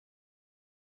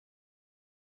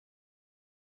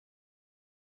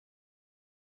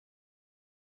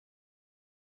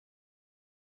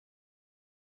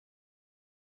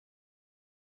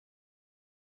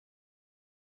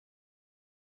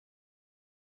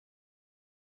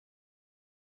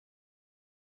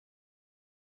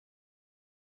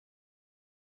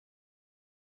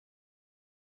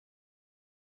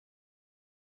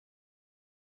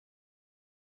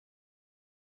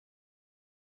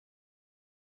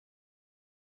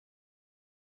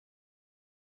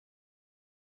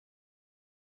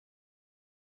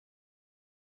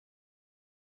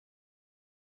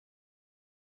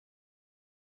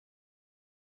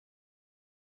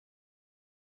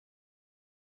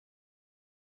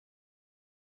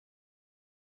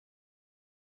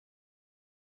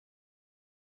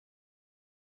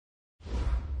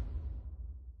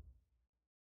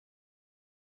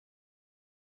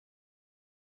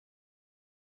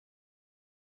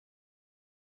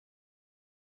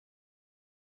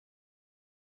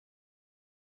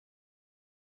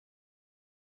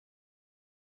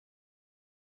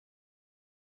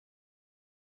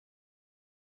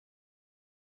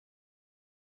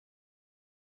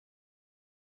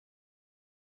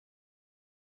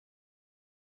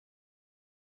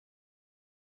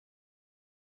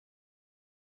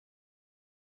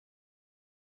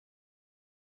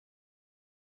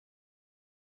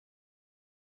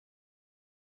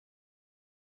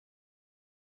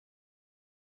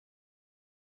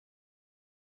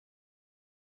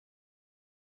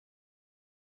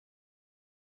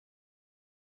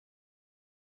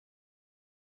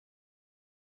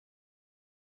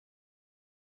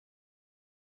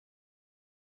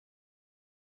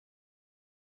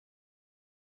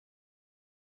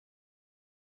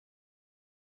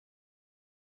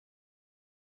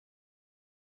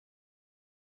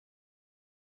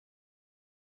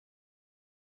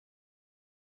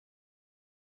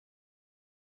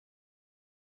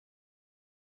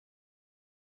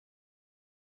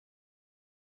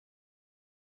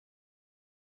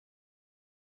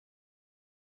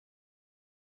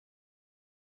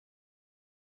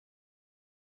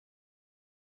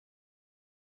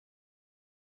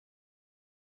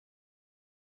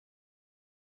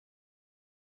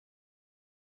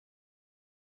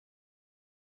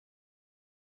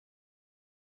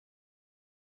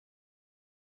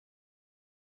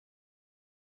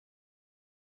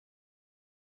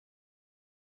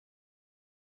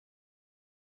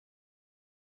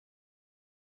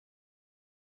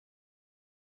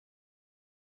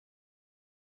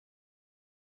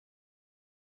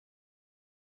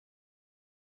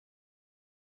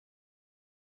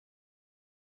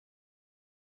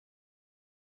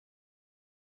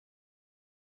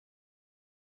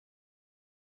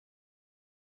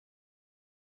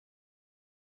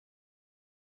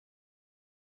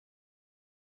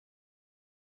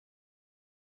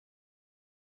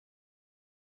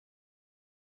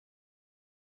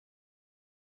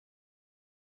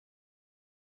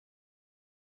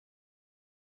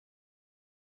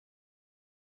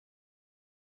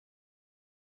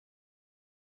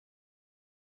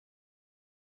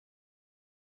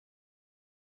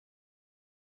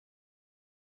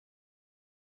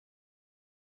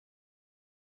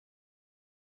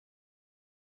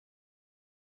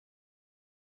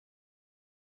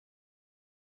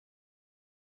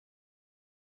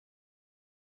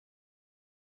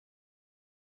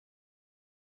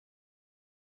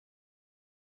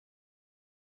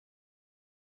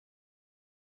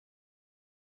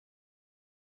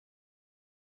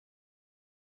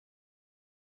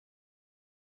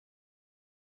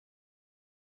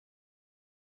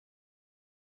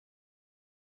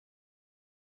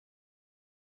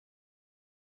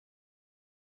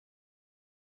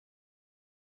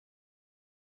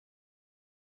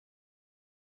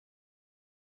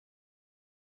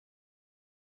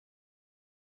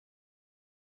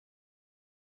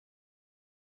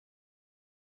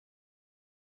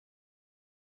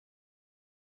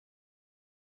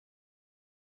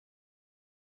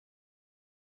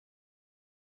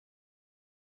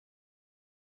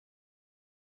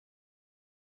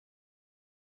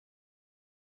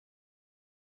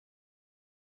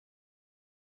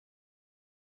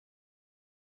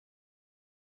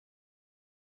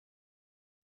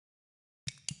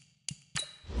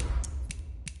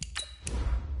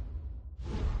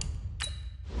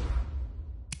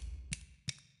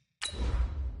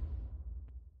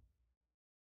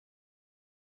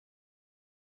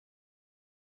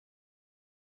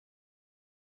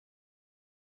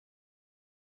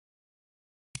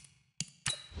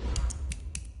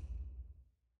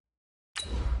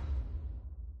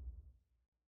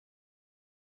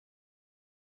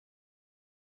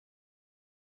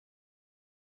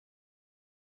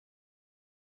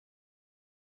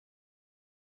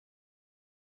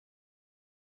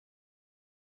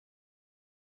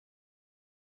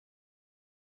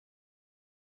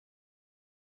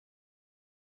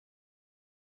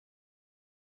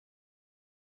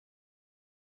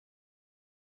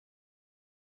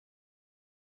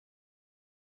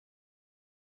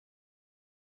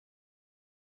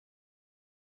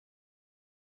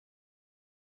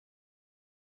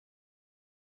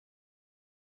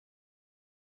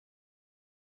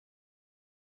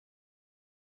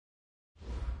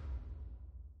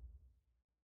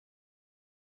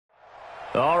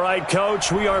All right, Coach,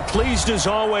 we are pleased as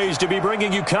always to be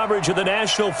bringing you coverage of the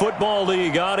National Football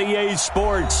League on EA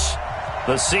Sports.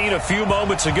 The scene a few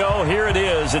moments ago, here it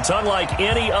is. It's unlike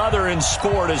any other in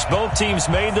sport as both teams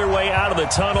made their way out of the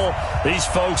tunnel. These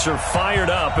folks are fired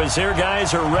up as their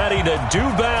guys are ready to do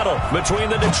battle between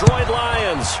the Detroit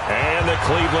Lions and the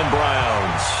Cleveland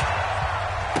Browns.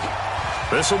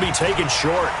 This will be taken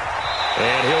short,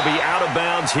 and he'll be out of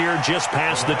bounds here just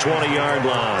past the 20-yard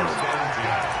line.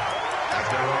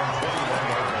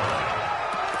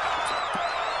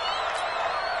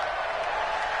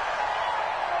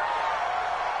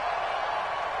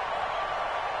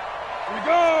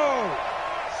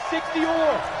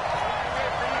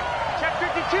 Check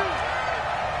 52.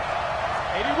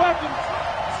 80 weapons.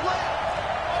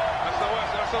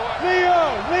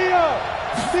 Leo.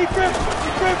 Secret.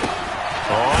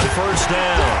 On first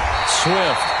down,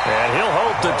 Swift. And he'll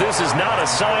hope that this is not a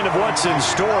sign of what's in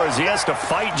store as he has to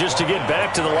fight just to get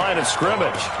back to the line of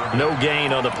scrimmage. No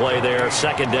gain on the play there.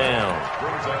 Second down.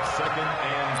 Brings up 2nd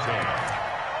and 10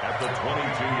 at the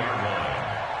 22-yard line.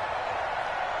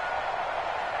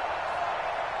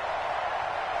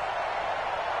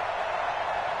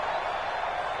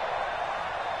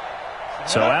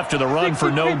 So after the run for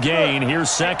no gain, here's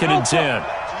 2nd and 10.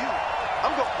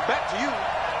 I'm going back to you.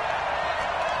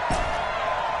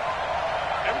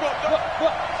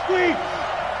 Squeeze.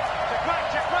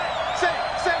 Check right. Say.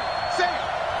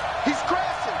 He's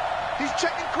crashing. He's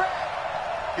checking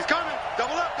crash. He's coming.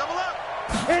 Double up.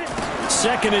 Hit it.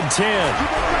 2nd and 10.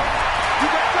 You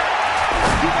got crash.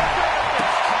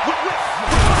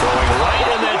 Throwing right,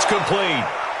 and that's complete.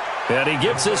 And he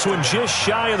gets this one just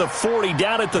shy of the 40,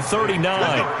 down at the 39.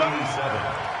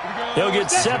 He'll get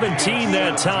 17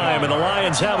 that time, and the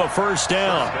Lions have a first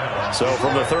down. So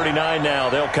from the 39 now,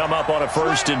 they'll come up on a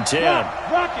 1st and 10.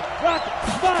 Rocket.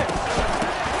 Fire.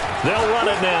 They'll run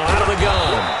it now out of the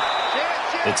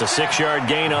gun. It's a 6-yard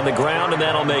gain on the ground, and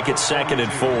that'll make it 2nd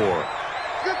and 4.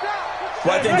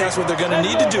 Well, I think that's what they're going to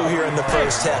need to do here in the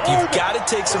first half. You've got to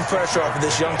take some pressure off of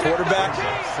this young quarterback,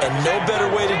 and no better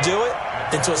way to do it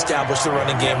than to establish the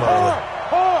running game early.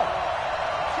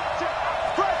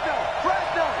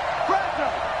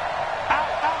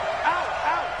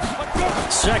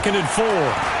 2nd and 4.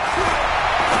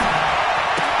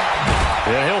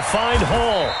 Yeah, he'll find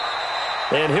Hall.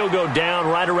 And he'll go down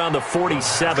right around the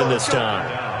 47 this time.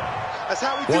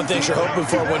 One thing you're hoping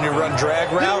for when you run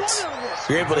drag routes,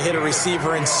 you're able to hit a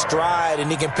receiver in stride, and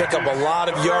he can pick up a lot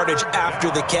of yardage after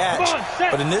the catch.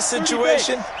 But in this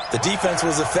situation, the defense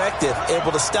was effective,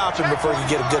 able to stop him before he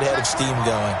could get a good head of steam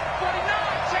going.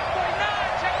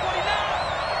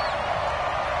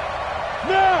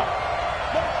 Now!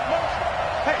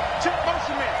 Hey, check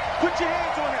motion man. Put your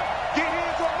hands on him. Get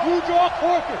hands on him. You draw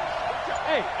Corker.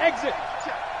 Hey, exit.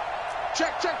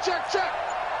 Check.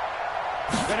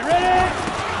 Ready?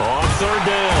 On 3rd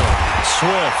down,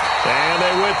 Swift. And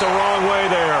they went the wrong way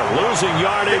there. Losing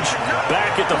yardage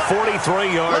back at the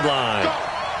 43-yard line.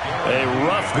 A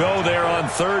rough go there on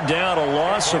 3rd down, a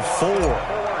loss of 4.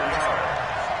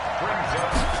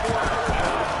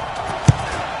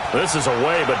 This is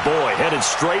away, but boy, headed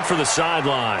straight for the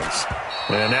sidelines.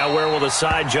 And now where will the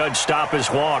side judge stop his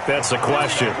walk? That's the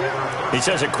question. He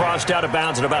says it crossed out of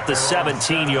bounds at about the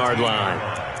 17-yard line.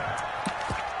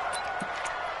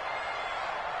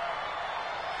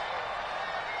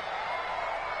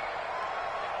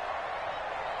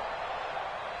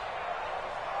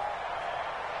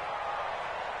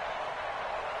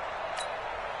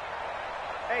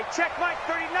 Hey, check Mike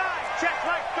 39.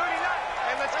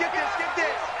 Hey, let's get this.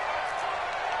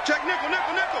 Check nickel.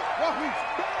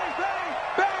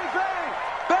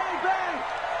 Bang.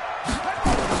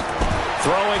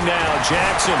 Throwing now,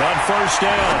 Jackson on 1st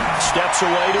down. Steps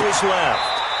away to his left.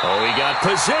 Oh, he got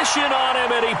position on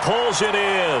him, and he pulls it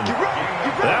in.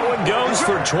 That one goes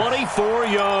for 24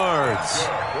 yards.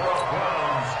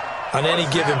 On any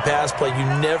given pass play, you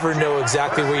never know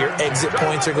exactly where your exit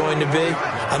points are going to be.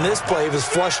 On this play, he was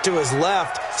flushed to his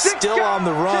left, still on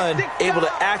the run, able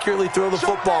to accurately throw the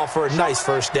football for a nice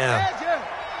first down.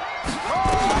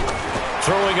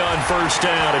 Throwing on 1st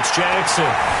down, it's Jackson.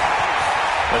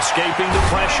 Escaping the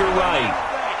pressure right.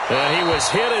 And he was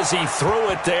hit as he threw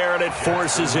it there, and it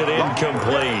forces it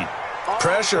incomplete.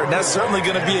 Pressure, and that's certainly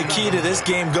going to be a key to this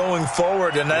game going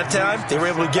forward. And that time, they were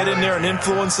able to get in there and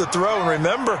influence the throw. And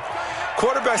remember,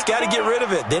 quarterbacks got to get rid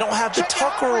of it. They don't have the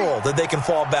tuck rule that they can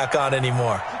fall back on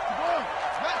anymore.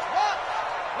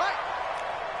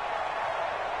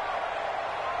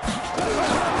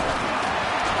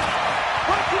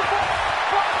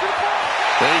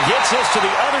 They get Gets this to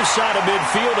the other side of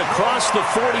midfield across the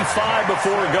 45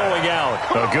 before going out.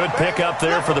 A good pickup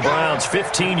there for the Browns,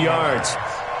 15 yards.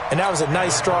 And that was a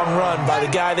nice, strong run by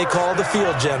the guy they call the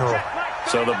field general.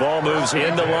 So the ball moves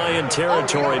into Lion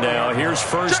territory now. Here's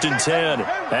 1st and 10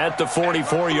 at the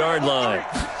 44-yard line.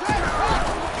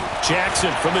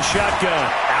 Jackson from the shotgun,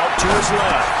 out to his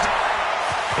left.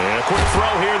 And a quick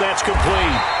throw here, that's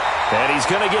complete. And he's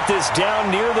going to get this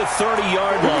down near the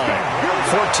 30-yard line.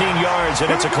 14 yards,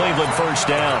 and it's a Cleveland first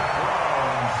down.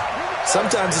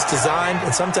 Sometimes it's designed,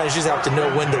 and sometimes you just have to know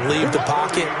when to leave the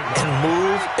pocket and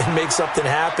move and make something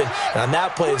happen. And on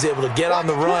that play, he was able to get on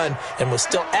the run and was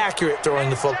still accurate throwing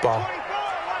the football.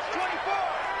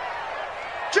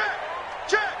 Check,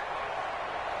 check,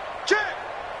 check,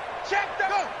 check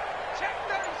that. Check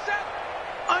 37.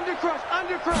 Undercrush,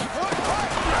 undercrush.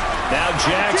 Now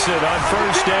Jackson on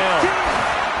first down.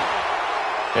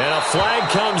 And a flag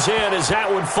comes in as that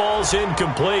one falls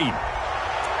incomplete.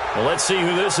 Well, let's see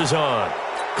who this is on.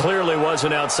 Clearly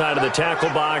wasn't outside of the tackle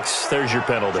box. There's your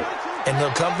penalty. And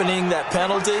accompanying that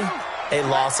penalty, a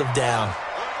loss of down.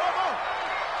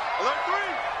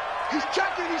 He's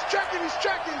checking, he's checking, he's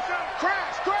checking.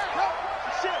 Crash, crash.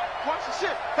 Watch the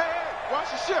ship. Hey,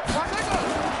 watch the ship. Watch it go.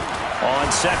 On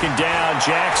second down,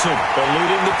 Jackson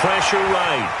eluding the pressure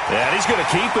right. And he's going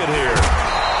to keep it here.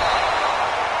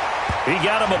 He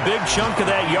got him a big chunk of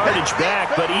that yardage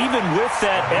back, but even with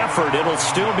that effort, it'll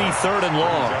still be 3rd and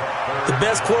long. The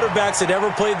best quarterbacks that ever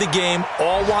played the game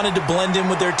all wanted to blend in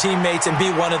with their teammates and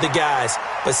be one of the guys.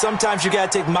 But sometimes you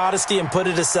got to take modesty and put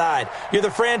it aside. You're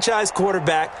the franchise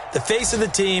quarterback, the face of the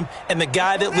team, and the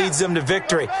guy that leads them to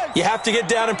victory. You have to get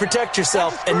down and protect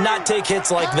yourself and not take hits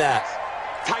like that.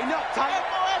 Tighten up, tighten up.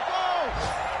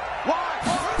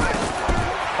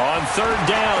 On 3rd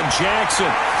down,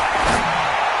 Jackson.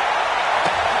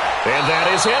 And that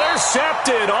is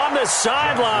intercepted on the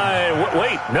sideline.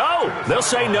 Wait, no. They'll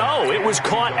say no. It was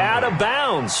caught out of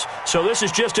bounds. So this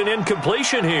is just an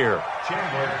incompletion here.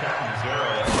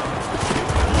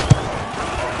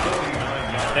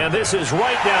 And this is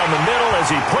right down the middle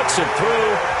as he puts it through.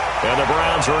 And the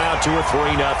Browns are out to a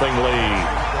 3-0 lead.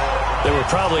 They were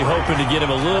probably hoping to get him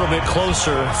a little bit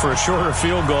closer for a shorter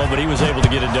field goal, but he was able to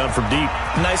get it done from deep.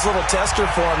 Nice little tester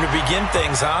for him to begin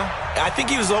things, huh? I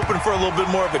think he was hoping for a little bit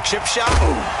more of a chip shot.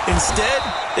 Instead,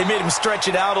 they made him stretch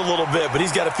it out a little bit, but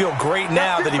he's got to feel great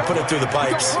now that he put it through the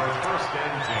pipes.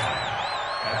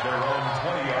 At their own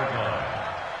 20-yard line.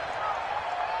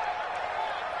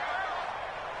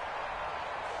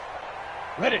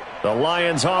 Ready. The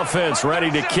Lions offense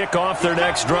ready to kick off their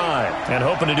next drive and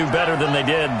hoping to do better than they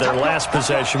did their last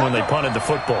possession when they punted the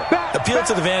football. Appeal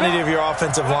to the vanity of your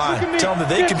offensive line. Tell them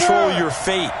that they control your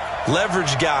fate.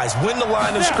 Leverage guys. Win the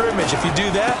line of scrimmage. If you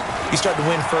do that, you start to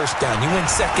win first down. You win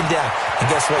second down. And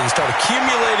guess what? You start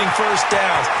accumulating first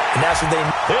downs. And that's what they...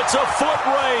 It's a foot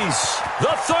race.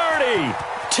 The 30,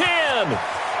 10,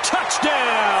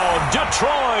 touchdown,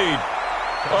 Detroit.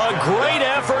 A great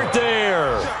effort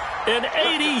there. An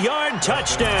 80-yard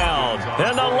touchdown,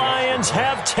 and the Lions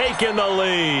have taken the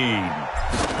lead.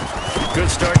 Good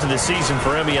start to the season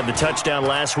for him. He had the touchdown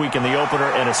last week in the opener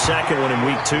and a second one in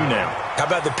week 2 now. How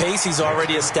about the pace he's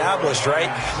already established,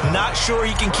 right? Not sure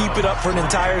he can keep it up for an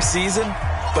entire season,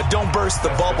 but don't burst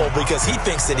the bubble because he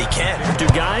thinks that he can. Do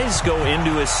guys go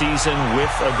into a season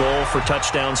with a goal for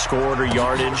touchdown scored or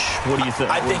yardage? What do you think?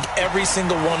 I think every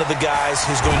single one of the guys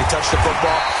who's going to touch the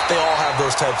football, they all have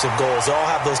those types of goals. They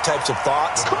all have those types of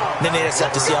thoughts. And then they just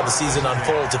have to see how the season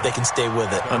unfolds if they can stay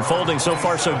with it. Unfolding so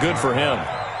far so good for him.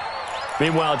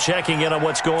 Meanwhile, checking in on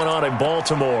what's going on in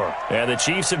Baltimore. And the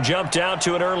Chiefs have jumped out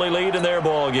to an early lead in their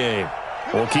ball game.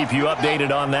 We'll keep you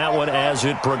updated on that one as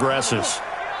it progresses.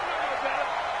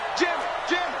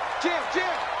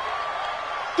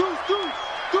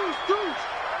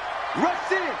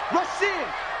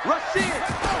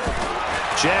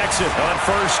 Jackson on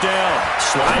first down,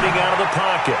 sliding out of the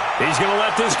pocket. He's going to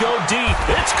let this go deep.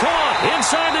 It's caught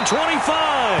inside the 25.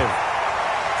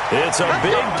 It's a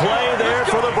big play there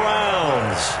for the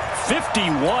Browns.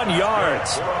 51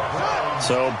 yards.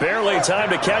 So barely time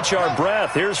to catch our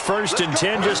breath. Here's 1st and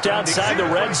 10 just outside the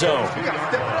red zone.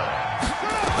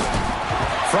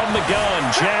 From the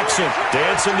gun, Jackson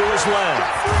dancing to his left.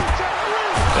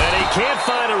 And he can't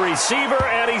find a receiver,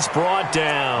 and he's brought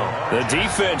down. The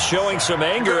defense showing some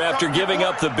anger after giving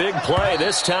up the big play.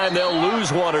 This time they'll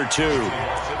lose 1 or 2.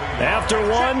 After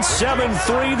 1,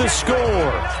 7-3 the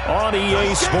score on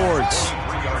EA Sports.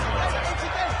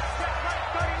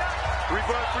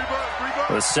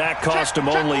 The sack cost him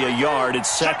only a yard. It's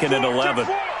 2nd and 11.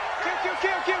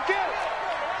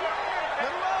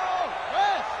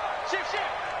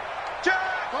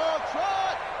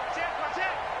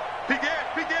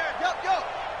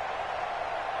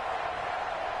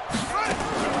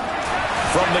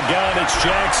 From the gun, it's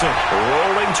Jackson.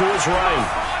 Rolling to his right.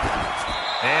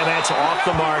 And that's off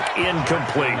the mark,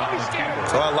 incomplete.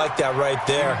 So I like that right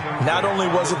there. Not only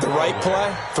was it the right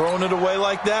play, throwing it away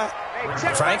like that,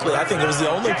 frankly, I think it was the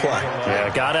only play. Yeah,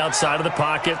 got outside of the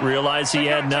pocket, realized he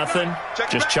had nothing,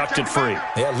 just chucked it free.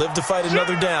 Yeah, live to fight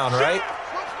another down, right?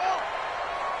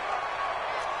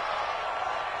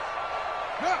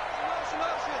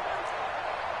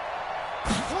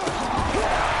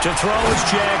 To throw is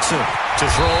Jackson. To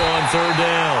throw on third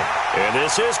down. And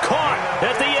this is caught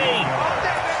at the 8.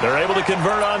 They're able to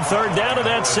convert on third down, and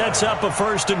that sets up a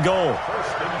 1st and goal.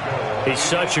 He's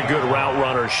such a good route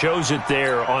runner. Shows it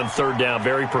there on third down.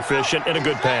 Very proficient and a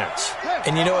good pass.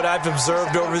 And you know what I've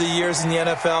observed over the years in the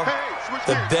NFL?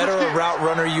 The better a route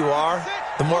runner you are,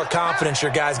 the more confidence your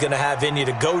guy's going to have in you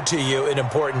to go to you in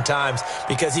important times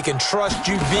because he can trust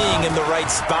you being in the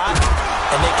right spot,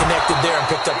 and they connected there and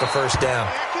picked up a 1st down.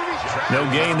 No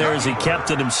gain there as he kept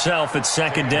it himself at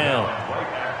 2nd down.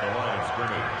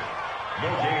 No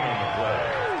gain on the play.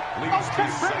 Leads to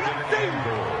 2nd and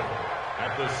goal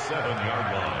at the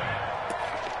 7-yard line.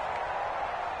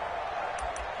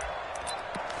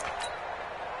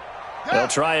 They'll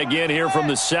try again here from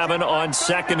the 7 on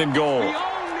 2nd and goal.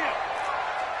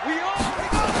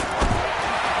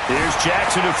 Here's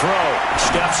Jackson to throw.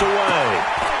 Steps away.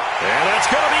 And that's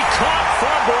going to be caught for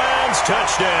a Browns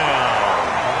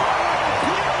touchdown.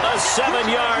 A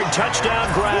 7-yard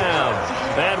touchdown grab.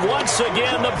 And once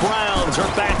again, the Browns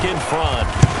are back in front.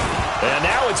 And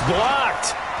now it's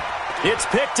blocked. It's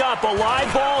picked up, a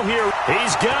live ball here.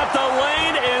 He's got the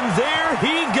lane, and there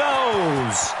he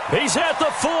goes. He's at the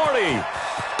 40,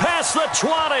 past the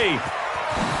 20.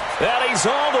 And he's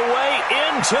all the way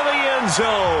into the end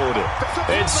zone.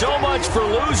 And so much for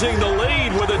losing the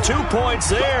lead with the 2 points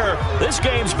there. This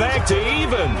game's back to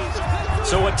even.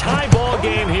 So a tie ball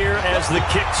game here as the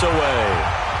kick's away.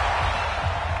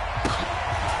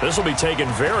 This will be taken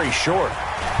very short.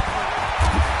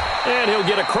 And he'll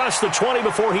get across the 20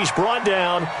 before he's brought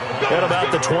down at about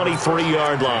the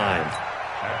 23-yard line.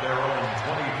 At their own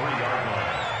 23-yard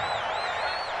line.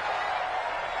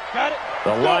 Got it.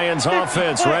 The Lions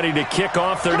offense ready to kick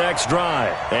off their next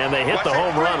drive. And they hit the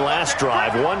home run last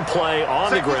drive. One play on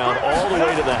the ground all the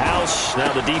way to the house.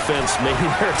 Now the defense, maybe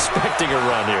they're expecting a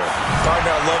run here.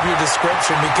 Partner, I love your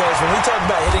description because when we talk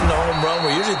about hitting the home run,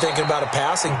 we're usually thinking about a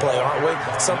passing play, aren't we?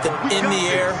 Something in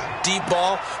the air, deep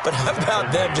ball. But how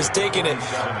about them just taking it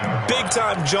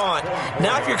big-time jaunt?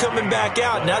 Now if you're coming back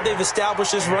out, now they've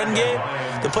established this run game,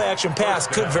 the play-action pass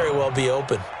could very well be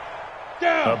open.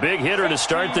 A big hitter to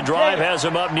start the drive has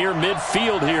him up near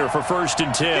midfield here for 1st and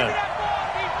 10.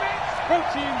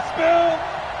 Protein spill.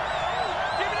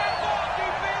 Give me that ball,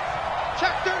 defense.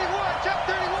 Check 31, check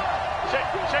 31. Check.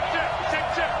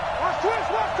 Watch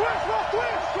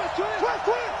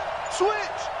twist.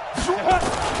 Switch.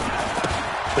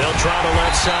 They'll try the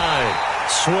left side.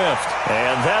 Swift.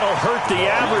 And that'll hurt the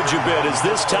average a bit as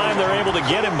this time they're able to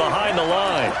get him behind the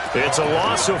line. It's a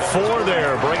loss of 4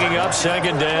 there, bringing up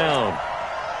 2nd down.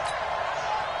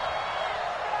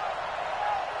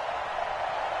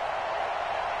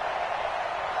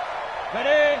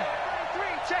 Ready?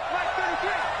 33, check right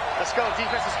 33. Let's go,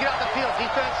 defense. Let's get out the field,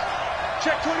 defense.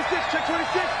 Check 26.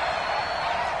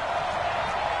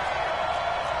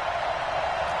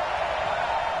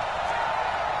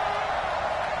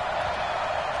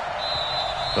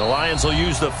 The Lions will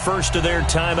use the first of their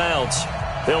timeouts.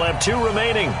 They'll have 2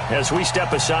 remaining as we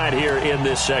step aside here in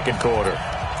this 2nd quarter.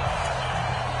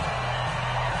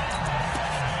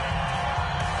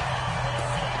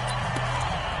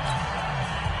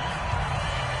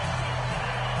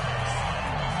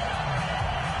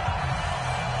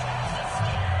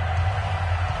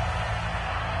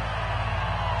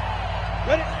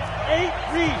 Ready? 8,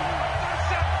 read.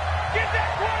 Get that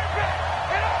quarterback.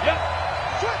 Yep.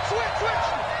 Switch.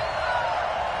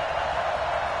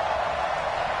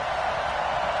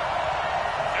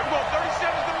 Everyone,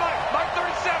 37's the money. Mike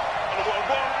 37.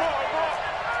 Ball.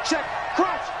 Check.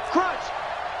 Crunch.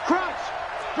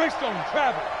 Greystone,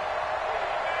 travel.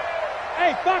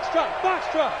 Hey, Foxtrot.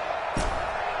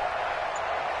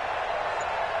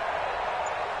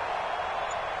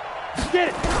 Get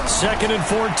it. 2nd and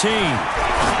 14.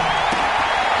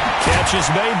 Catch is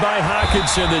made by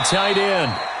Hawkinson, the tight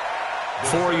end.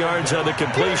 4 yards on the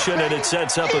completion, and it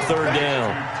sets up a 3rd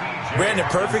down. Brandon,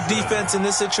 perfect defense in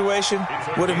this situation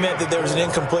would have meant that there was an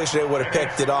incompletion. They would have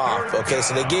picked it off. Okay,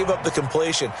 so they gave up the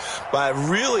completion. But I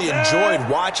really enjoyed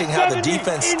watching how the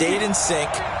defense stayed in sync,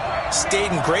 stayed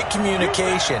in great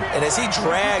communication. And as he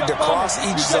dragged across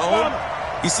each zone,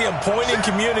 you see him pointing,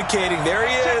 communicating. There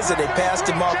he is, and they passed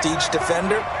him off to each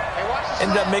defender.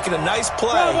 Ended up making a nice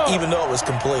play, even though it was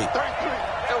complete.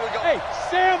 Hey,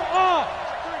 Sam off.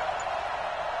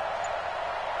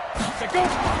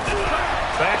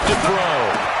 Back to throw.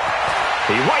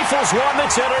 He rifles one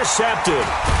that's intercepted.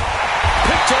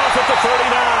 Picked off at the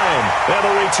 39. And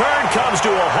the return comes to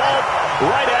a halt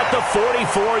right at the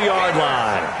 44-yard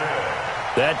line.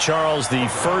 That, Charles, the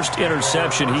first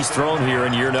interception he's thrown here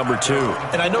in year number 2.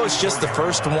 And I know it's just the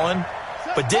first one,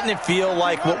 but didn't it feel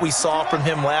like what we saw from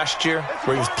him last year,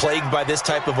 where he was plagued by this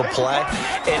type of a play?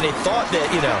 And they thought that,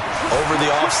 over the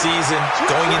offseason,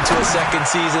 going into a second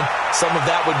season, some of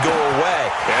that would go away.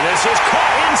 And this is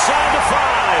caught inside the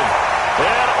 5.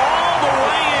 And all the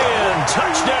way in.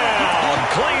 Touchdown,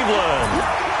 Cleveland.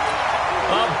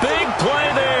 A big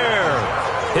play there.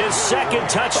 His second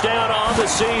touchdown on the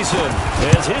season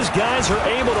as his guys are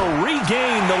able to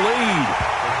regain the lead.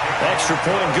 Extra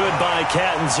point good by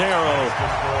Catanzaro,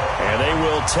 and they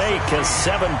will take a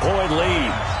 7-point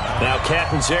lead. Now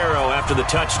Catanzaro after the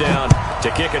touchdown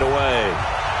to kick it away.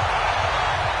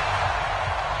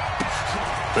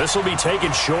 This will be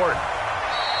taken short.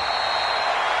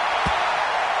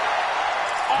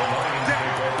 The Lions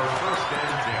take over 1st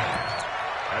and 10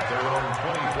 at their own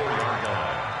 24-yard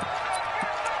line.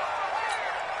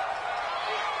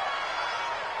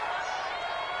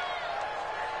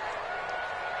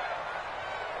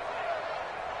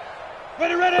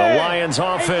 The Lions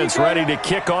offense ready to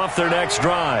kick off their next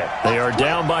drive. They are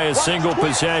down by a single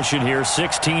possession here,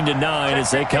 16-9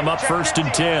 as they come up 1st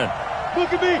and 10.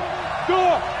 Look at me.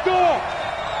 Go, go.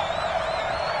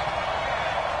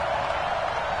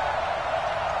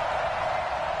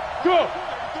 Go.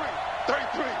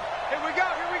 33. Here we go,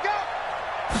 here we go.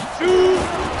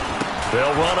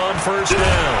 They'll run on 1st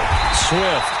down.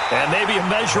 Swift, and maybe a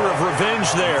measure of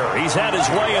revenge there. He's had his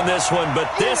way in this one, but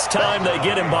this time they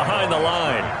get him behind the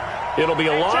line. It'll be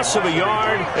a loss of a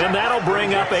yard, and that'll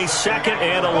bring up a 2nd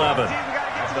and 11.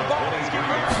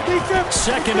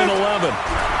 2nd and 11.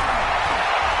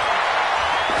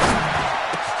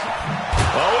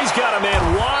 Oh, he's got a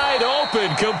man wide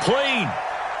open, complete.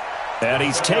 And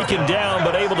he's taken down,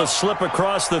 but able to slip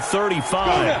across the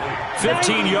 35.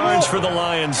 15 yards for the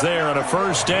Lions there on a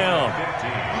 1st down.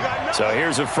 So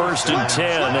here's a 1st and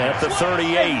 10 at the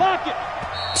 38.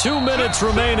 2 minutes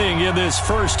remaining in this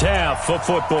first half of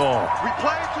football.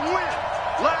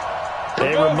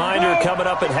 A reminder coming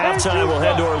up at halftime, we'll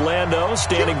head to Orlando.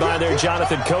 Standing by there,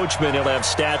 Jonathan Coachman. He'll have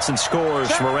stats and scores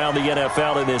from around the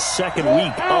NFL in this 2nd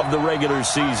week of the regular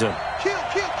season.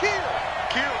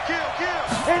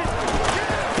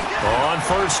 On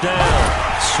 1st down,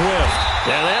 Swift.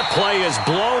 And that play is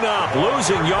blown up,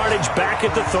 losing yardage back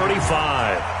at the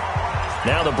 35.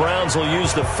 Now the Browns will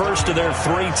use the first of their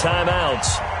 3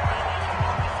 timeouts.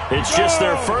 It's just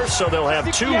their first, so they'll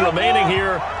have 2 remaining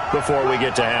here before we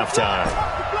get to halftime.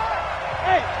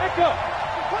 Hey, echo.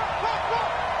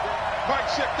 Right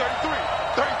check 33.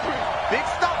 33. Big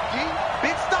stop, G.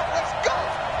 Big stop. Let's go.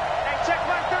 Hey, check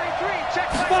my 33. Check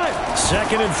my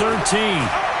 2nd and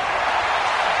 13.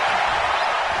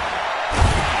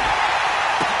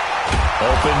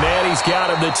 Open man, he's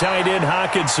got him, the tight end,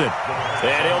 Hawkinson.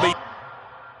 And he'll be...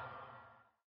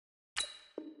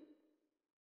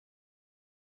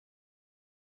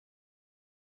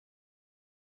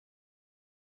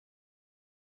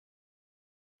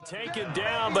 taken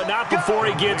down, but not before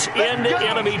he gets into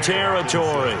enemy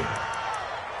territory.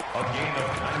 A gain of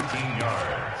 19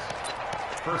 yards.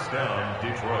 1st down,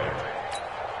 Detroit.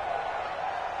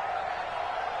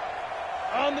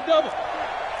 On the double.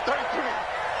 33.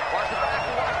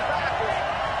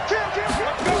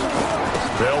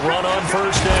 They'll run on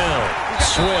 1st down.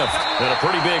 Swift in a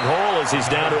pretty big hole as he's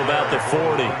down to about the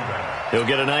 40. He'll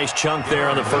get a nice chunk there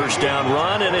on the 1st down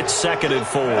run, and it's 2nd and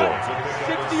 4.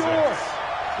 60 yours.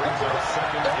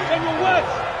 Daniel West.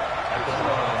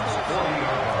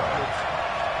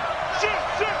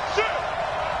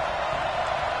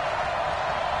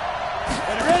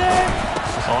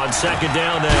 On 2nd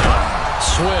down now,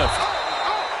 Swift.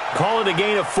 Calling a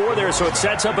gain of 4 there, so it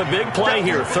sets up a big play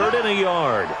here. 3rd and a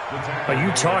yard. You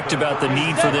talked about the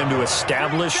need for them to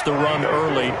establish the run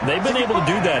early. They've been able to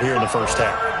do that here in the first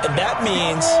half. And that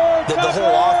means that the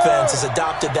whole offense has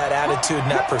adopted that attitude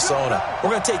and that persona.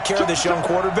 We're going to take care of this young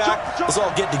quarterback. Let's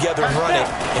all get together and run it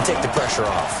and take the pressure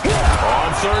off.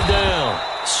 On 3rd down,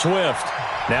 Swift.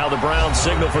 Now the Browns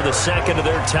signal for the 2nd of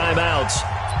their timeouts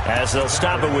as they'll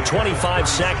stop it with 25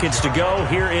 seconds to go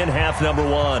here in half number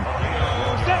 1.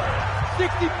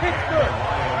 60 Pittsburgh.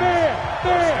 Bam,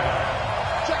 bam.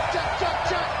 Check, check, check,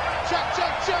 check. Check,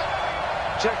 check, check.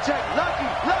 Check, check. Lucky,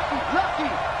 lucky, lucky.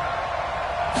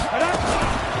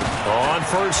 On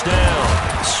 1st down,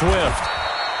 Swift.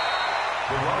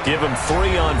 Give him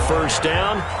 3 on first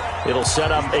down. It'll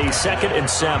set up a 2nd and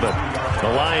 7. The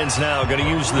Lions now going to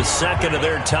use the second of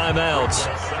their timeouts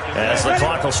as the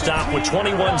clock will stop with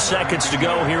 21 seconds to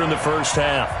go here in the first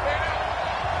half.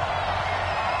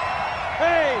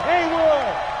 Hey,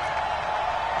 Haywood!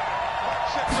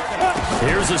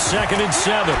 Here's a 2nd and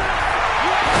 7.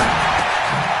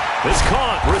 It's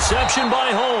caught. Reception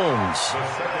by Holmes.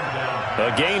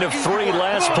 A gain of 3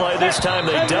 last play. This time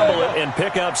they double it and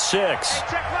pick up 6.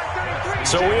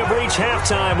 So we have reached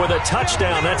halftime with a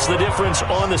touchdown. That's the difference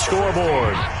on the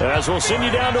scoreboard. As we'll send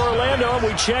you down to Orlando,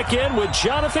 we check in with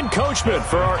Jonathan Coachman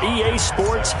for our EA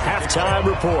Sports Halftime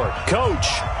Report. Coach,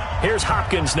 here's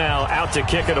Hopkins now out to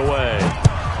kick it away.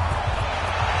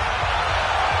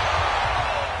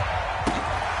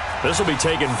 This will be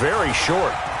taken very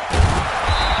short.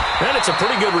 And it's a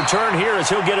pretty good return here as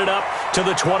he'll get it up to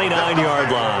the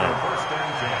 29-yard line.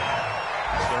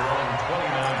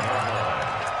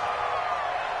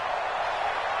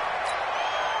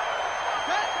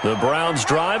 The Browns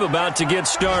drive about to get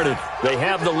started. They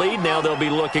have the lead. Now they'll be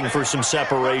looking for some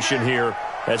separation here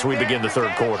as we begin the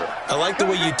third quarter. I like the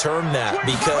way you term that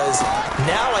because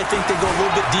now I think they go a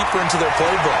little bit deeper into their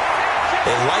playbook.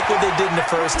 They like what they did in the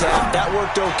first half. That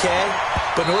worked okay.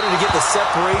 But in order to get the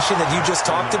separation that you just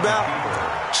talked about,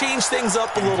 change things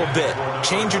up a little bit.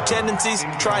 Change your tendencies.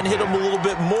 Try and hit them a little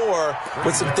bit more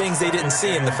with some things they didn't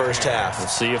see in the first half.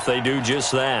 Let's see if they do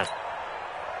just that.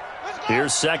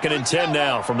 Here's 2nd and 10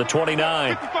 now from the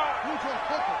 29. Check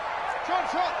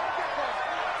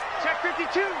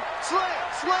 52. Slam.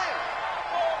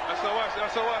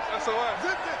 SOS.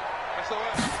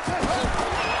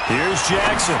 Here's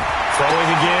Jackson throwing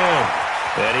again.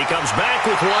 And he comes back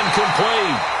with one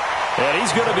complete. And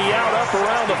he's going to be out up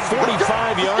around the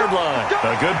 45-yard line.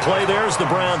 A good play there as the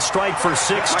Browns strike for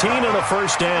 16 and a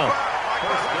first down.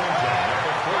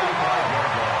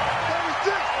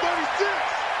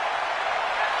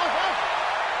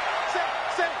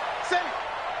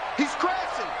 He's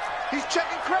crashing. He's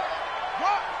checking crash.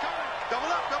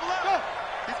 Double up.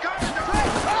 He's coming.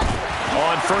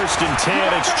 On 1st and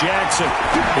 10, it's Jackson.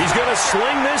 He's going to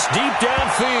sling this deep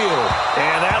downfield.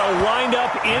 And that'll wind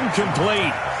up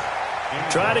incomplete.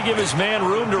 Try to give his man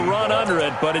room to run under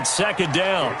it, but it's 2nd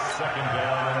down.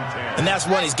 And that's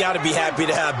one he's got to be happy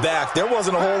to have back. There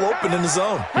wasn't a hole open in the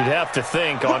zone. You'd have to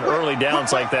think on early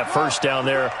downs like that first down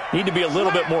there, need to be a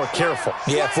little bit more careful.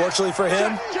 Yeah, fortunately for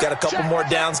him, got a couple more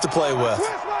downs to play with.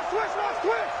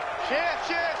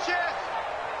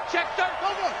 Check third.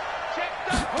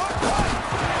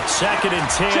 2nd and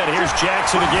 10. Here's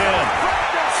Jackson again.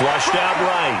 Flushed out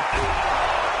right.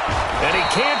 And he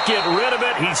can't get rid of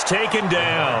it. He's taken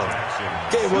down.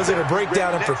 Okay, was it a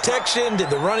breakdown in protection? Did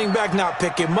the running back not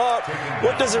pick him up?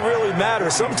 What does it really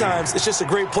matter? Sometimes it's just a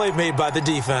great play made by the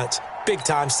defense.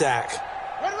 Big-time sack.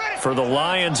 For the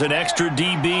Lions, an extra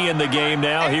DB in the game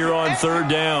now here on 3rd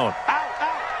down.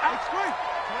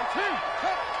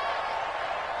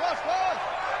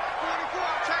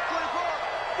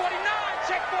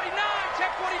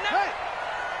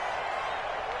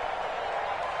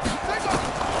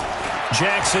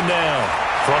 Jackson now.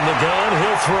 From the gun,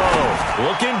 he'll throw.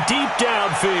 Looking deep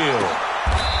downfield.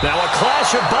 Now a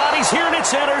clash of bodies here, and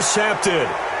it's intercepted.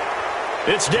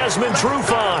 It's Desmond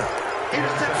Trufant.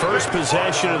 First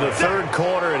possession of the third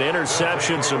quarter, an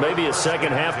interception, so maybe a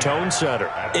second-half tone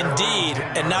setter. Indeed,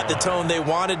 and not the tone they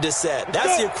wanted to set.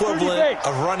 That's the equivalent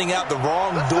of running out the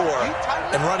wrong door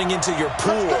and running into your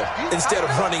pool instead of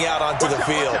running out onto the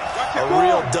field. A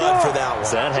real dud for that one.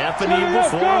 Has that happened to you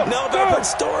before? No, but I've heard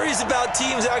stories about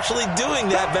teams actually doing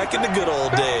that back in the good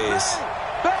old days.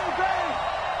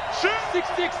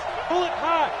 6-6, bullet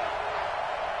high.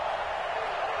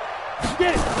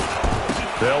 Get it.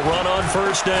 They'll run on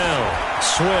first down.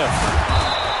 Swift.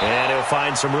 And he'll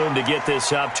find some room to get this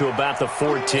up to about the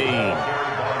 14.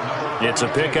 It's a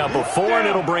pickup of 4, and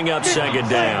it'll bring up 2nd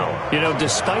down. You know,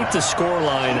 despite the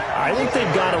scoreline, I think they've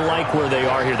got to like where they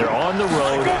are here. They're on the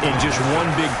road and just one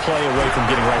big play away from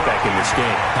getting right back in this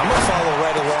game. I'm going to follow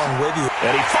right along with you.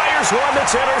 And he fires one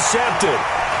that's intercepted.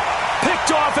 Picked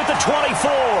off at the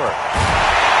 24.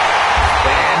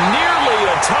 And nearly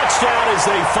a touchdown as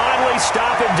they finally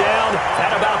stop him down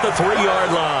at about the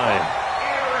 3-yard line.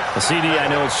 CD, I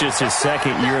know it's just his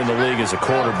 2nd year in the league as a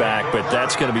quarterback, but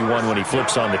that's going to be one when he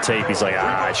flips on the tape. He's like,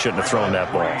 I shouldn't have thrown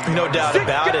that ball. No doubt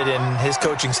about it, and his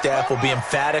coaching staff will be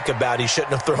emphatic about he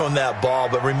shouldn't have thrown that ball.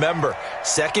 But remember,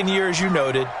 2nd year, as you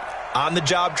noted,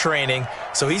 on-the-job training,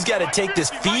 so he's got to take this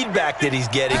feedback that he's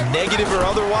getting, negative or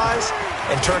otherwise,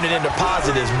 and turn it into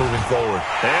positives moving forward.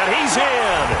 And he's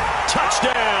in.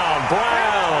 Touchdown,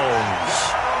 Browns.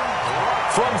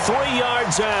 from 3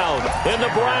 yards out. And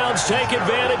the Browns take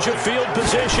advantage of field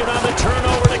position on the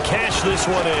turnover to cash this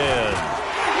one in.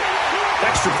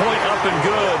 Extra point up and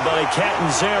good by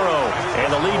Catanzaro.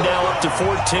 And the lead now up to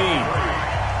 14.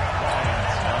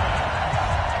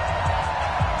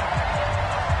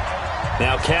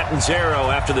 Now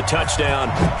Catanzaro after the touchdown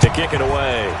to kick it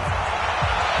away.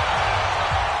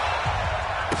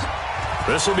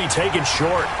 This will be taken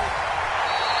short.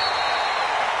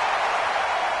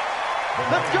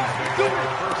 Let's go. Do it.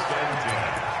 First and 10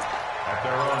 at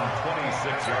their own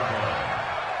 26-yard line.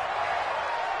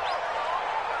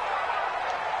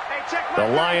 The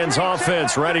Lions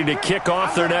offense ready to kick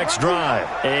off their next drive.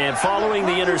 And following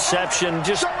the interception,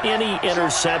 just any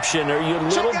interception, are you a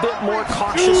little bit more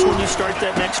cautious when you start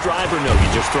that next drive, or no, you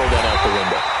just throw that out the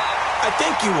window? I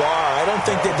think you are. I don't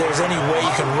think that there's any way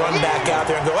you can run back out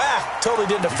there and go, totally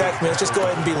didn't affect me. Let's just go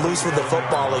ahead and be loose with the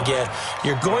football again.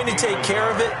 You're going to take care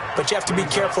of it, but you have to be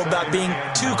careful about being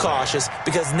too cautious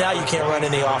because now you can't run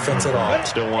any offense at all.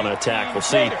 Still want to attack. We'll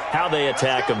see how they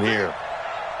attack them here.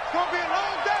 It's going to be a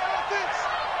long day, offense.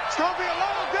 It's going to be a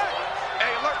long day.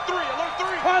 Hey, alert 3, alert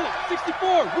 3. Pilot,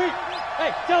 64, weak. Hey,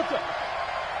 Delta.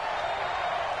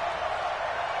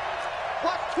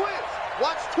 Watch twins.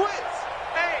 Watch twins.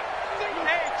 Hey,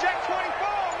 check 24.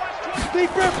 Watch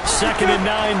 24. Second and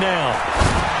 9 now.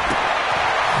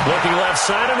 Looking left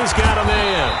side, and he's got a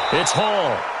man. It's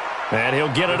Hall. And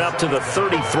he'll get it up to the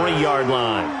 33-yard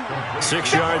line.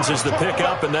 6 yards is the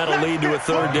pickup, and that'll lead to a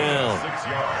third down.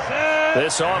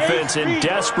 This offense in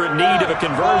desperate need of a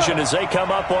conversion as they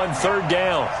come up on third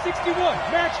down. 61,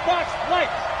 matchbox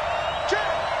lights. Check.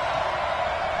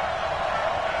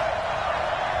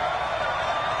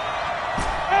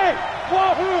 Hey,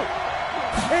 wahoo.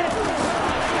 Hit it.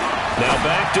 Now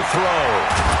back to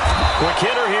throw. Quick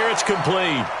hitter here, it's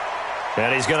complete.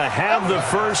 And he's going to have the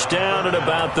first down at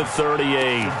about the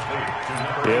 38.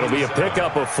 It'll be a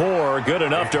pickup of 4, good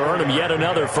enough to earn him yet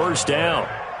another first down.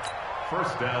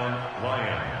 First down,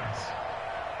 Lions.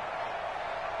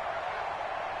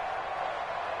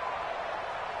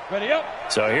 Ready up.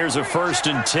 So here's a 1st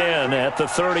and 10 at the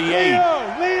 38.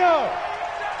 Leo.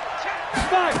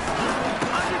 Five.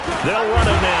 They'll run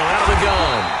it now out of the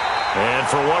gun. And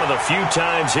for one of the few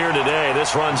times here today,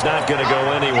 this run's not going to go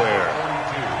anywhere.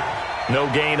 No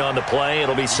gain on the play.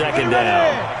 It'll be second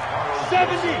down.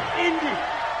 70, Indy.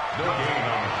 No gain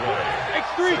on the play.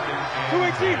 X3,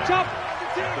 218, chop.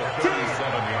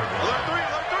 37-yard line. Alert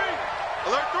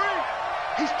 3, alert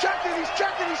 3. He's checking.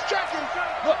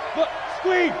 Look,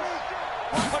 squeeze.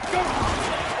 Let's go.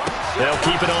 They'll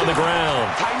keep it on the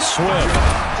ground. Swift.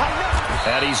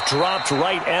 And he's dropped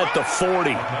right at the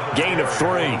 40. Gain of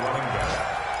 3.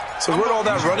 So where'd all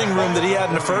that running room that he had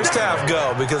in the first half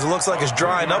go? Because it looks like it's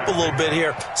drying up a little bit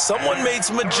here. Someone made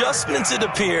some adjustments, it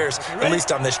appears, at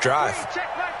least on this drive. Check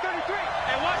back 33.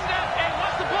 Hey, watch that. Hey,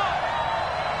 watch the ball.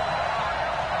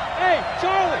 Hey,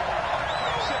 Charlie.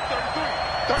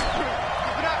 33.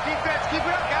 Keep it up, defense. Keep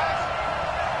it up, guys.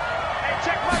 Hey,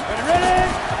 check Mike. Ready?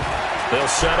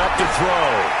 They'll set up to throw.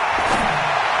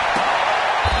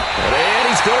 And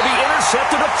he's going to be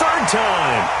intercepted a third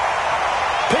time.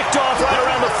 Picked off right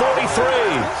around the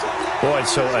 43. Boy,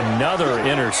 so another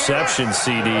interception,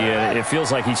 CD, and it feels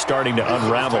like he's starting to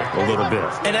unravel a little bit.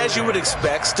 And as you would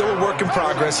expect, still a work in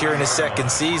progress here in his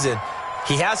second season.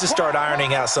 He has to start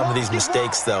ironing out some of these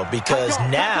mistakes, though, because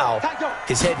now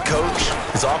his head coach,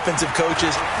 his offensive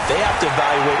coaches, they have to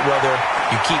evaluate whether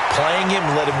you keep playing him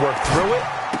and let him work through it,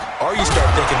 or you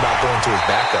start thinking about going to his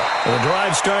backup. Well, the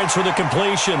drive starts with a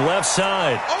completion, left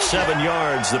side. 7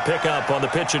 yards, the pickup on the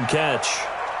pitch and catch.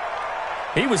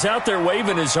 He was out there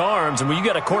waving his arms, and when you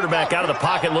got a quarterback out of the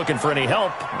pocket looking for any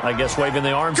help, I guess waving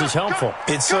the arms is helpful.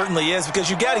 It certainly is, because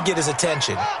you got to get his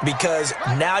attention, because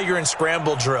now you're in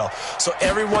scramble drill. So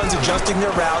everyone's adjusting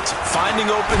their routes, finding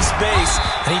open space,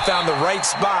 and he found the right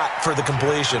spot for the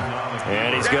completion.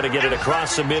 And he's going to get it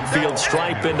across the midfield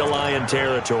stripe into Lion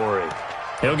territory.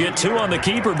 He'll get 2 on the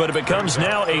keeper, but it becomes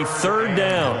now a third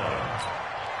down.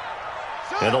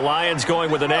 And the Lions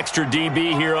going with an extra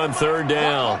DB here on third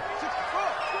down.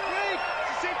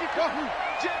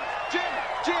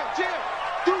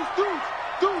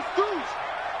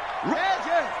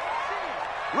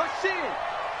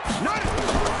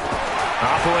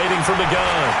 Operating from the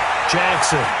gun,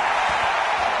 Jackson.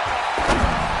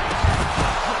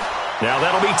 Now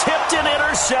that'll be tipped and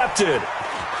intercepted.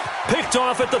 Picked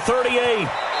off at the 38.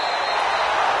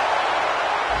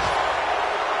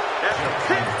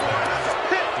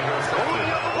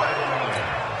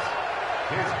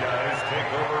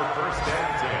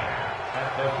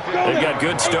 They've got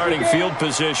good starting field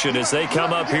position as they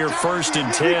come up here 1st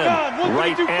and 10,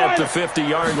 right at the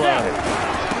 50-yard line.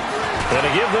 And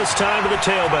to give this time to the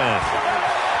tailback.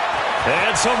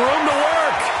 And some room to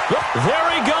work.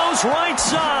 There he goes, right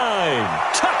side.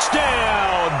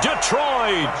 Touchdown,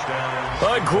 Detroit.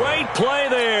 A great play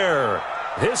there.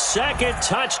 His 2nd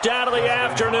touchdown of the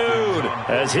afternoon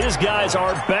as his guys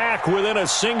are back within a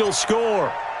single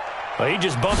score. Well, he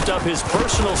just bumped up his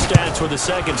personal stats with a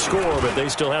 2nd score, but they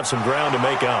still have some ground to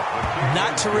make up.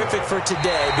 Not terrific for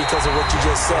today because of what you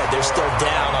just said. They're still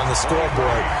down on the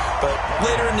scoreboard. But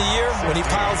later in the year, when he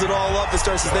piles it all up and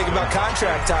starts to think about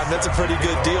contract time, that's a pretty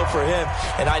good deal for him.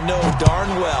 And I know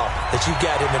darn well that you've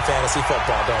got him in fantasy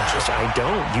football, don't you? I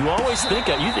don't. You always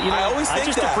think I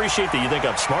just appreciate that you think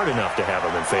I'm smart enough to have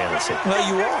him in fantasy. Well,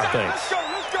 you are. Thanks.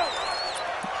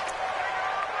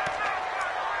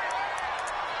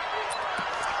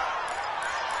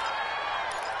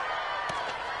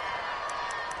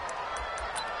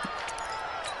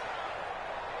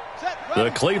 The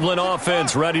Cleveland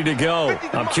offense ready to go.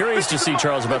 I'm curious to see,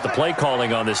 Charles, about the play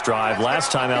calling on this drive.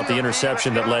 Last time out, the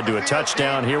interception that led to a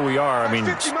touchdown. Here we are. I mean,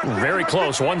 very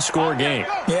close, 1-score game.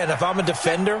 Yeah, and if I'm a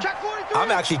defender, I'm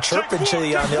actually chirping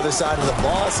Chili on the other side of the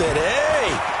ball, saying,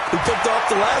 hey, we picked off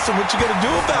the last one. What you going to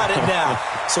do about it now?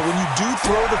 So when you do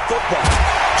throw the football.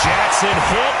 Jackson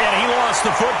hit, and he lost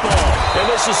the football. And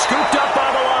this is scooped up by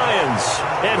the Lions.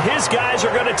 And his guys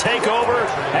are going to take over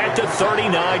at the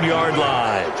 39-yard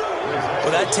line.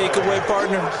 Well, that takeaway,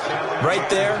 partner, right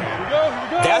there,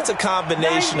 that's a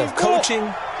combination of coaching,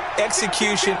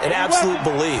 execution, and absolute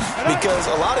belief. Because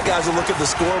a lot of guys will look at the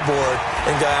scoreboard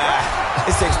and go,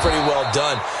 this thing's pretty well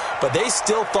done. But they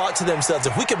still thought to themselves,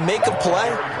 if we can make a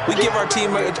play, we give our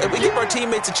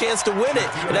teammates a chance to win it.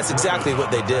 And that's exactly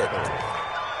what they did.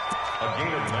 A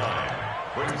gain of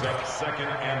 9 brings up 2nd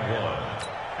and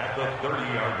 1 at the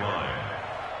 30-yard line.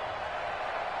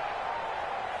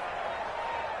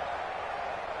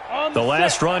 The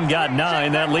last run got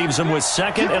 9. That leaves him with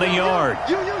 2nd and a yard.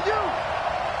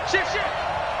 Shift.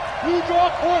 Blue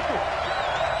draw quarter.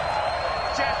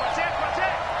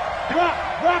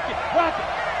 Rock it.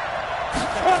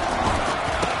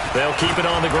 They'll keep it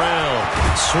on the ground.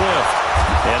 Swift.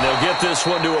 And they'll get this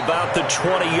one to about the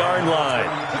 20-yard line.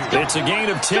 It's a gain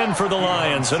of 10 for the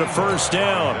Lions and a 1st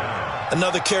down.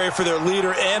 Another carry for their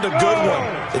leader and a good one.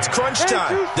 It's crunch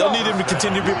time. They'll need him to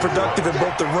continue to be productive in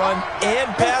both the run and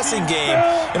passing game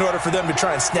in order for them to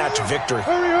try and snatch a victory.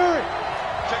 Hurry.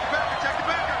 Check it back.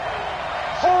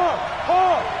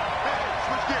 Hard.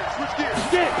 Switch gears.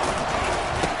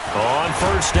 On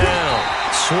 1st down,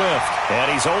 Swift.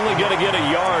 And he's only going to get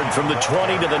a yard from the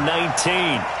 20 to the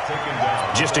 19.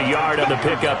 Just a yard on the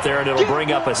pickup there, and it'll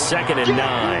bring up a 2nd and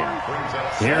 9.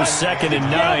 Here's 2nd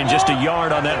and 9, just a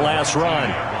yard on that last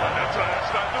run.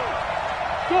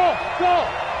 Go.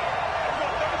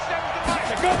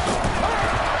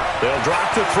 They'll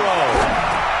drop the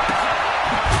throw.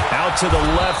 Out to the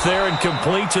left there and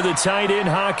complete to the tight end,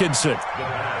 Hawkinson.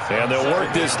 And they'll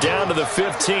work this down to the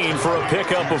 15 for a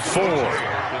pickup of 4.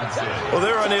 Well,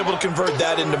 they're unable to convert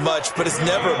that into much, but it's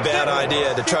never a bad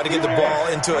idea to try to get the ball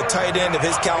into a tight end of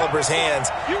his caliber's hands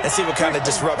and see what kind of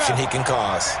disruption he can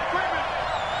cause.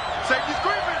 Safety's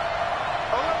creeping.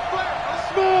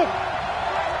 Smooth.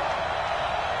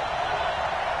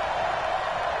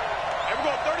 Here we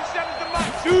go. 37 to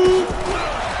Mike.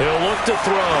 He'll look to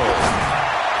throw.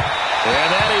 And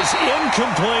that is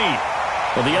incomplete.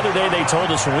 Well, the other day they told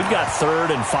us when we've got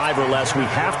 3rd and 5 or less, we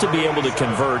have to be able to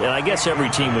convert. And I guess every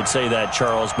team would say that,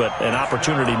 Charles, but an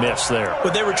opportunity missed there.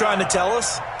 What they were trying to tell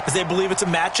us is they believe it's a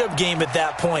matchup game at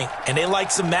that point. And they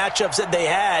liked some matchups that they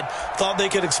had, thought they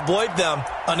could exploit them,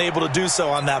 unable to do so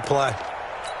on that play.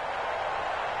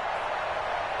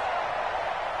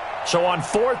 So on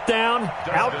 4th down,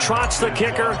 out trots the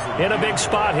kicker in a big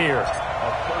spot here.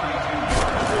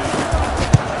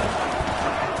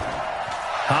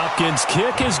 Hopkins'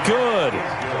 kick is good.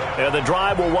 And the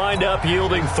drive will wind up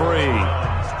yielding 3.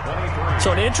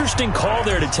 So an interesting call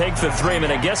there to take the 3. I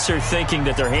mean, I guess they're thinking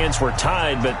that their hands were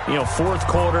tied, but, 4th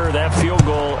quarter, that field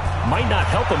goal might not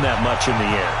help them that much in the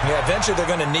end. Yeah, eventually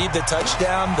they're going to need the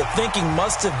touchdown. The thinking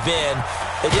must have been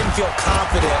they didn't feel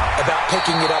confident about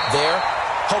picking it up there,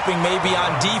 hoping maybe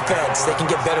on defense they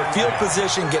can get better field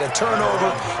position, get a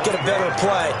turnover, get a better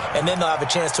play, and then they'll have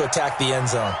a chance to attack the end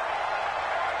zone.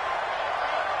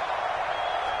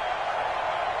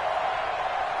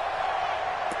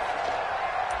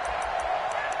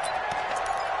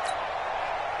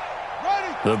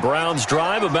 The Browns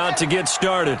drive about to get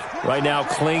started. Right now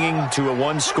clinging to a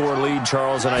one-score lead,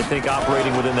 Charles, and I think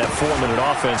operating within that 4-minute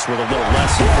offense with a little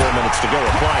less than 4 minutes to go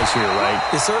applies here, right?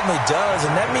 It certainly does,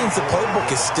 and that means the playbook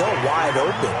is still wide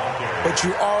open. But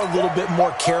you are a little bit more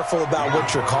careful about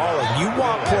what you're calling. You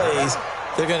want plays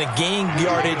they're going to gain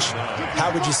yardage,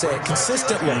 how would you say it,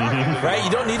 consistently, right?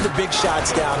 You don't need the big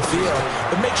shots downfield,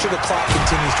 but make sure the clock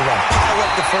continues to run. Pile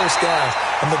up the first down.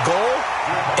 And the goal,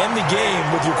 end the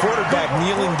game with your quarterback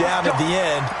kneeling down at the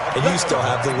end, and you still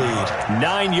have the lead.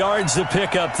 9 yards to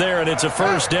pick up there, and it's a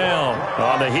first down.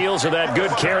 On the heels of that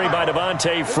good carry by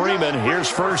Devontae Freeman, here's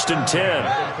 1st and 10.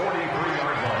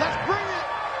 Let's bring it.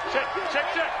 Check.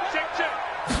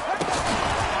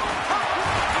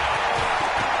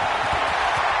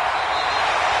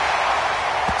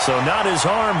 So not his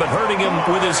arm, but hurting him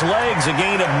with his legs. A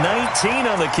gain of 19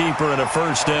 on the keeper and a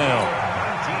first down.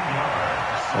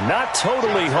 And not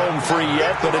totally home free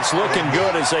yet, but it's looking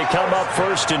good as they come up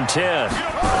 1st and 10.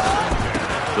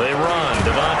 They run.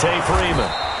 Devontae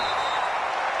Freeman.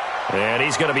 And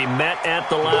he's going to be met at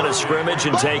the line of scrimmage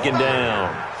and taken down.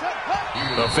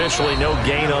 Officially no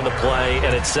gain on the play,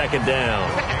 and it's 2nd down.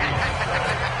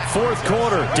 4th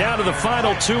quarter, down to the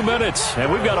final 2 minutes, and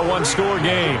we've got a one-score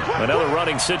game. Another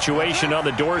running situation on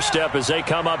the doorstep as they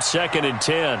come up 2nd and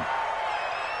 10.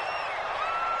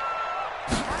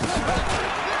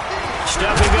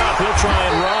 Stepping up, he'll try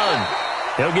and run.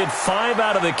 He'll get 5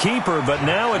 out of the keeper, but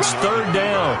now it's 3rd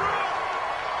down.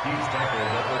 He's tackled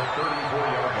at the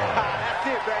 34-yard line. That's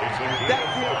it, baby.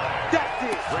 That's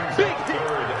it. Brings Big up hit.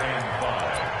 3rd and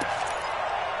 5.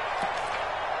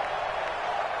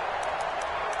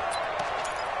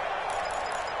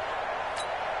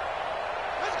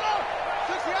 Let's go.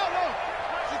 60 out low.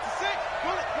 66.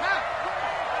 Pull it. Now.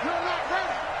 You're not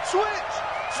ready. Switch.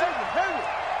 Hurry.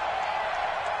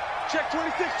 Check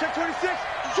 26.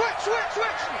 Switch.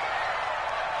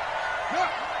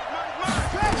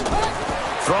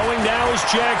 Throwing now is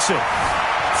Jackson.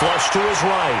 Flush to his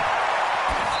right.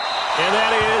 And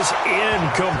that is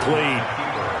incomplete.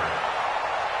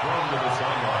 Thrown to the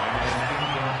sideline and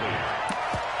incomplete.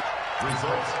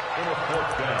 Results in a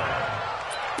 4th down.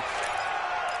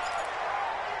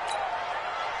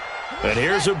 And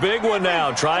here's a big one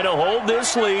now. Try to hold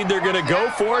this lead. They're going to go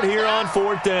for it here on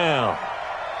 4th down.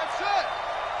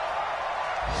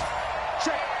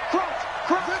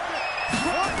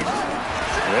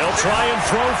 They'll try and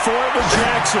throw for it with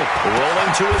Jackson.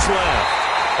 Rolling to his left.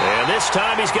 And this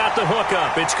time he's got the hook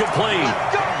up. It's complete.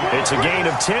 It's a gain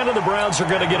of 10, and the Browns are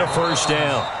going to get a first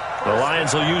down. The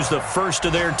Lions will use the first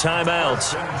of their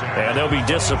timeouts. And they'll be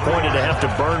disappointed to have to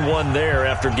burn one there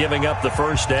after giving up the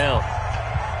first down.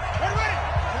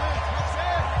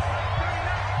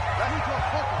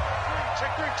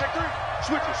 Check 3.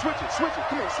 Switch it.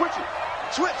 Come on, switch it.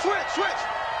 Switch.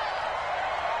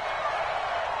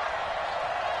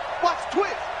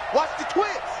 Watch the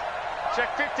twist.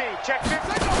 Check 15.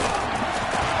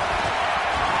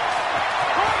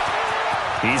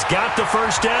 He's got the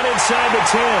first down inside the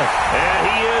 10. And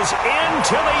he is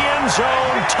into the end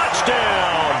zone.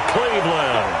 Touchdown,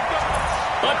 Cleveland.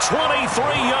 A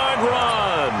 23-yard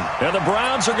run. And the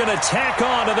Browns are going to tack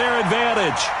on to their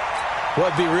advantage. Well,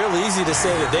 it'd be real easy to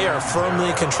say that they are firmly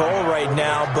in control right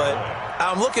now, but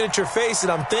I'm looking at your face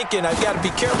and I'm thinking I've got to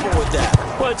be careful with that.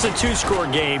 Well, it's a 2-score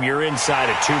game. You're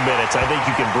inside at 2 minutes. I think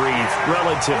you can breathe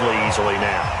relatively easily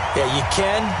now. Yeah, you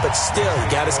can, but still, you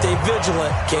got to stay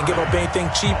vigilant. Can't give up anything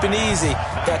cheap and easy.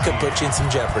 That could put you in some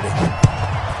jeopardy.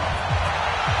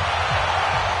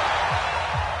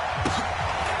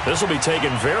 This will be taken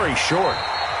very short.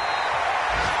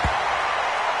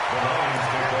 The Lions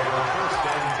take over 1st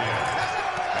and 10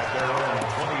 at their own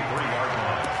 23-yard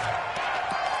line.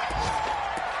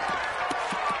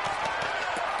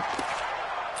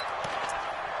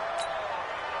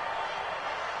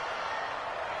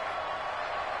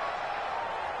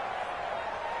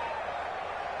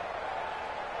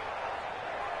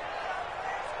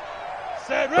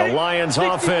 The Lions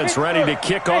offense ready to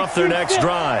kick off their next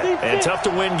drive. And tough to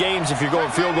win games if you're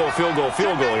going field goal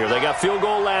here. They got field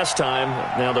goal last time.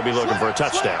 Now they'll be looking for a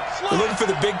touchdown. They're looking for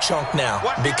the big chunk now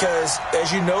because,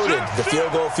 as you noted, the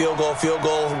field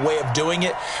goal way of doing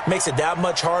it makes it that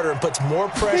much harder and puts more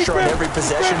pressure on every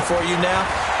possession for you now.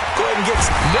 Go ahead and get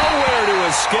nowhere to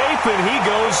escape, and he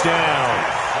goes down.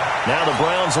 Now the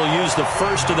Browns will use the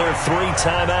first of their 3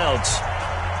 timeouts.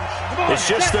 It's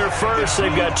just their first.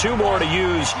 They've got 2 more to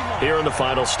use here in the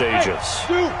final stages.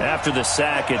 After the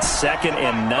sack, it's 2nd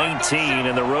and 19,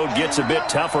 and the road gets a bit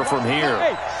tougher from here.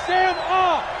 Hey, Sam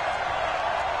up.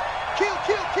 Kill.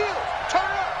 Turn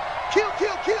up. Kill.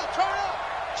 Turn up.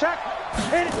 Check.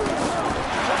 Hit it.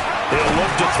 He'll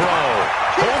look to throw.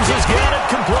 Holmes has got it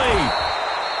complete.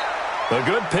 A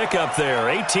good pickup there.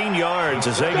 18 yards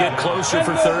as they get closer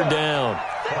for third down.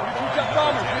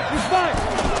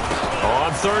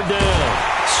 On third down,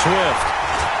 Swift.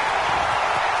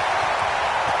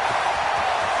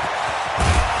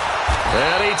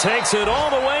 And he takes it all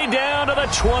the way down to the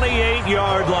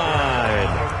 28-yard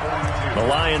line. The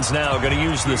Lions now going to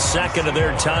use the second of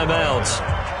their timeouts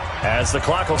as the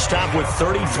clock will stop with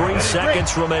 33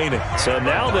 seconds remaining. So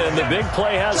now then, the big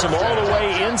play has them all the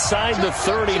way inside the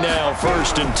 30 now,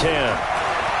 1st and 10.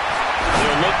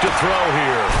 They'll look to throw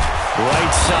here.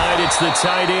 Right side, it's the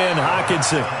tight end,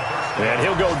 Hockenson. And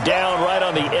he'll go down right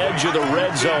on the edge of the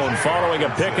red zone following a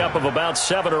pickup of about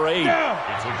 7 or 8.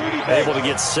 Able to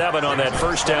get 7 on that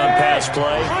first down pass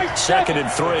play. 2nd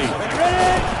and 3.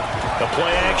 The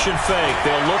play action fake.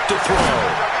 They'll look to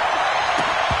throw.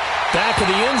 Back in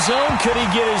the end zone. Could he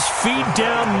get his feet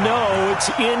down? No, it's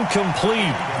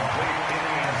incomplete.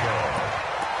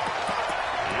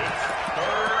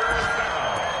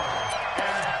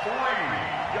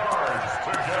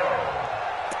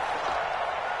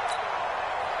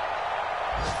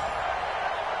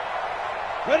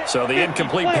 So the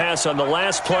incomplete pass on the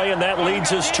last play, and that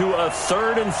leads us to a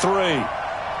 3rd and 3.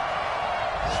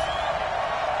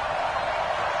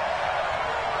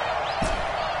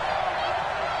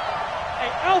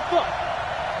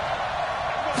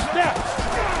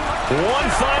 One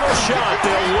final shot.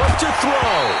 They'll look to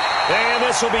throw. And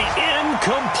this will be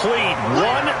incomplete.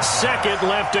 1 second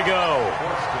left to go.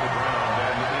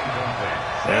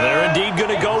 And they're indeed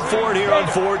going to go for it here on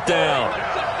 4th down.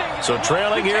 So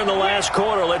trailing here in the last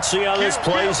quarter. Let's see how this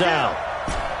plays out.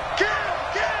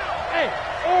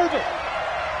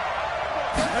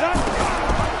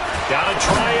 Got to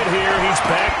try it here. He's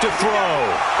back to throw.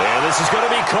 And this is going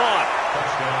to be caught.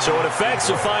 So it affects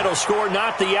the final score,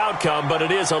 not the outcome, but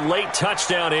it is a late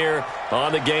touchdown here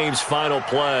on the game's final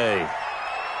play.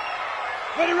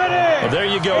 Well, there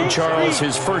you go, Charles,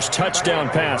 his first touchdown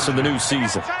pass of the new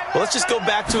season. Well, let's just go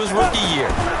back to his rookie year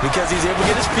because he's able to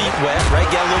get his feet wet, right?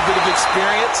 Get a little bit of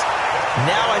experience.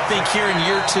 Now I think here in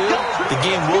year 2, the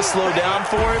game will slow down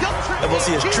for him, and we'll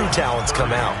see his true talents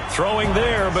come out. Throwing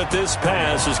there, but this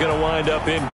pass is going to wind up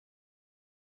in